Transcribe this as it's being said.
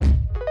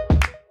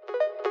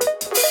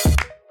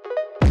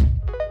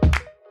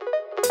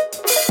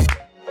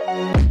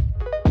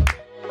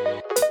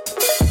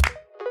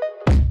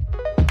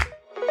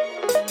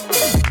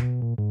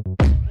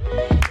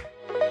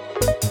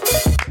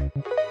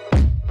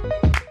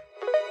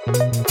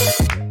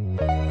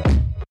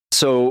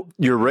So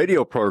your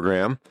radio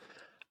program,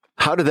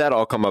 how did that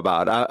all come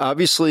about?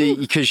 Obviously,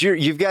 because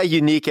you've got a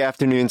unique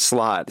afternoon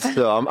slot.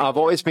 So I've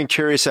always been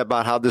curious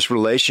about how this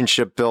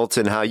relationship built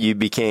and how you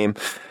became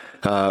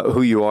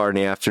who you are in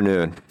the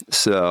afternoon.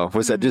 So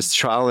was that just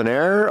trial and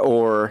error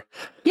or?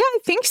 Yeah, I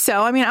think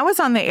so. I mean, I was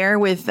on the air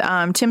with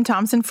Tim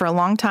Thompson for a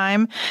long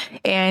time,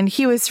 and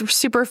he was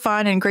super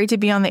fun and great to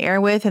be on the air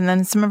with. And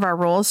then some of our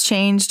roles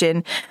changed,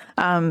 and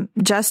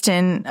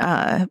Justin,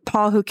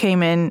 Paul, who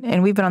came in,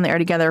 and we've been on the air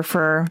together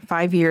for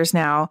 5 years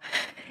now.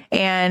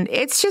 And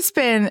it's just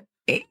been,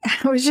 I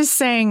was just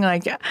saying,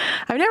 like,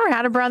 I've never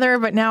had a brother,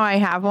 but now I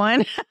have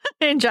one.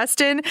 And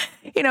Justin,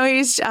 you know,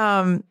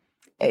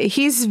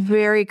 he's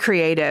very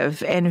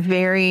creative and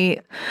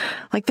very,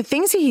 like, the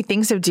things that he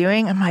thinks of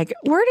doing, I'm like,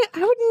 I would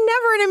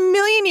never in a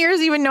million years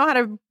even know how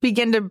to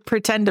begin to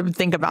pretend to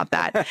think about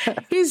that.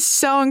 He's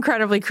so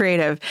incredibly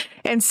creative.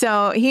 And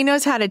so he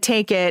knows how to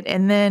take it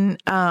and then,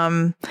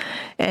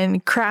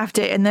 and craft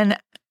it. And then,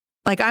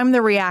 like, I'm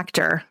the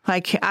reactor.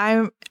 Like,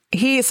 a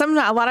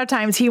lot of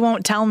times he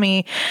won't tell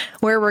me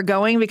where we're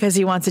going because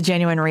he wants a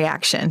genuine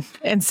reaction.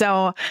 And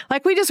so,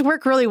 like, we just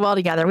work really well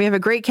together. We have a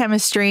great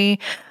chemistry.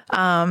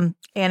 And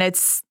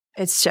it's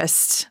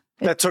just.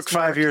 That took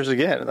 5 years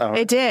again.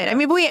 It did. I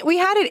mean, we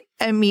had it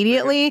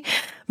immediately,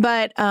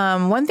 but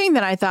one thing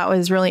that I thought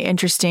was really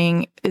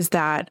interesting is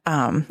that,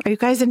 are you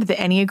guys into the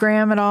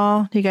Enneagram at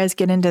all? Do you guys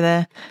get into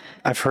the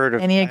I've heard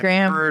of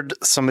Enneagram? I've heard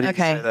somebody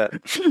say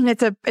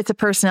that. It's a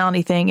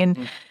personality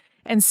thing.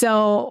 And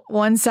so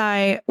once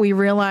we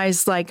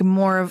realized, like,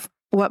 more of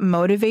what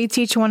motivates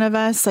each one of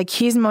us, like,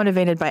 he's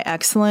motivated by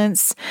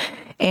excellence,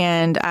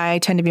 and I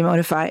tend to be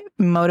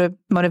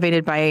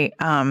motivated by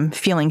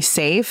feeling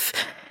safe.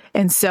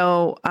 And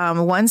so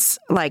once,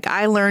 like,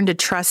 I learned to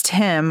trust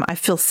him, I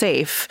feel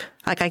safe.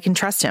 Like, I can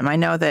trust him. I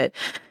know that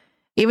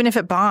even if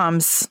it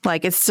bombs,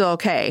 like, it's still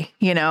okay,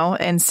 you know?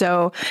 And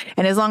so,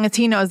 and as long as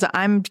he knows that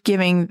I'm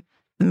giving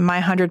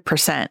my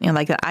 100%, you know,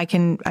 like, that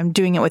I'm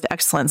doing it with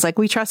excellence. Like,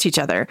 we trust each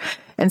other.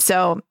 And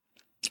so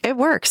it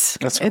works.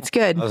 That's cool. It's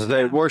good.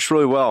 It works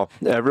really well.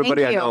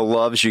 Everybody I know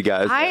loves you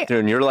guys.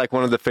 And you're like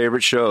one of the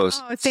favorite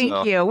shows. Oh,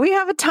 thank you. We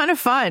have a ton of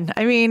fun.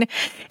 I mean,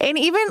 and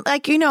even,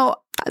 like, you know,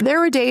 there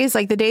were days,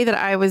 like the day that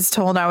I was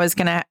told I was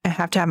going to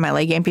have my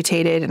leg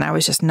amputated, and I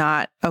was just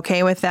not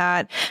okay with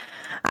that.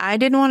 I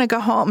didn't want to go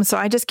home. So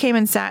I just came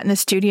and sat in the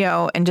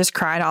studio and just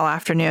cried all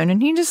afternoon,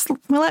 and he just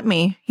let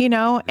me, you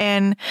know,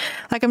 and,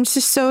 like, I'm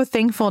just so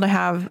thankful to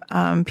have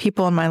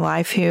people in my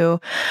life who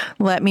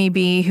let me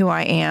be who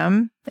I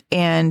am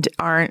and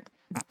aren't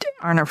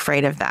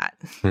afraid of that,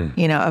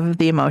 you know, of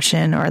the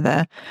emotion or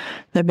the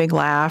big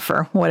laugh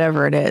or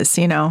whatever it is,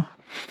 you know.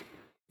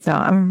 So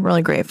I'm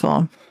really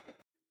grateful.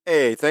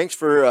 Hey, thanks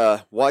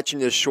for watching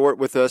this short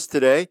with us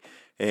today.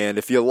 And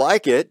if you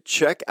like it,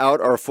 check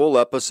out our full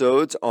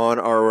episodes on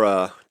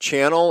our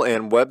channel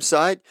and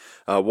website.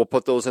 We'll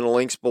put those in the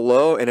links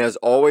below. And as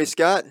always,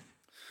 Scott,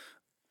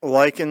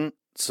 like and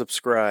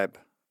subscribe,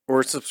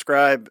 or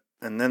subscribe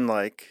and then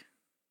like,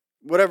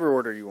 whatever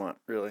order you want,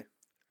 really.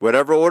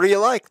 Whatever order you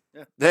like.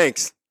 Yeah.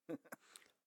 Thanks.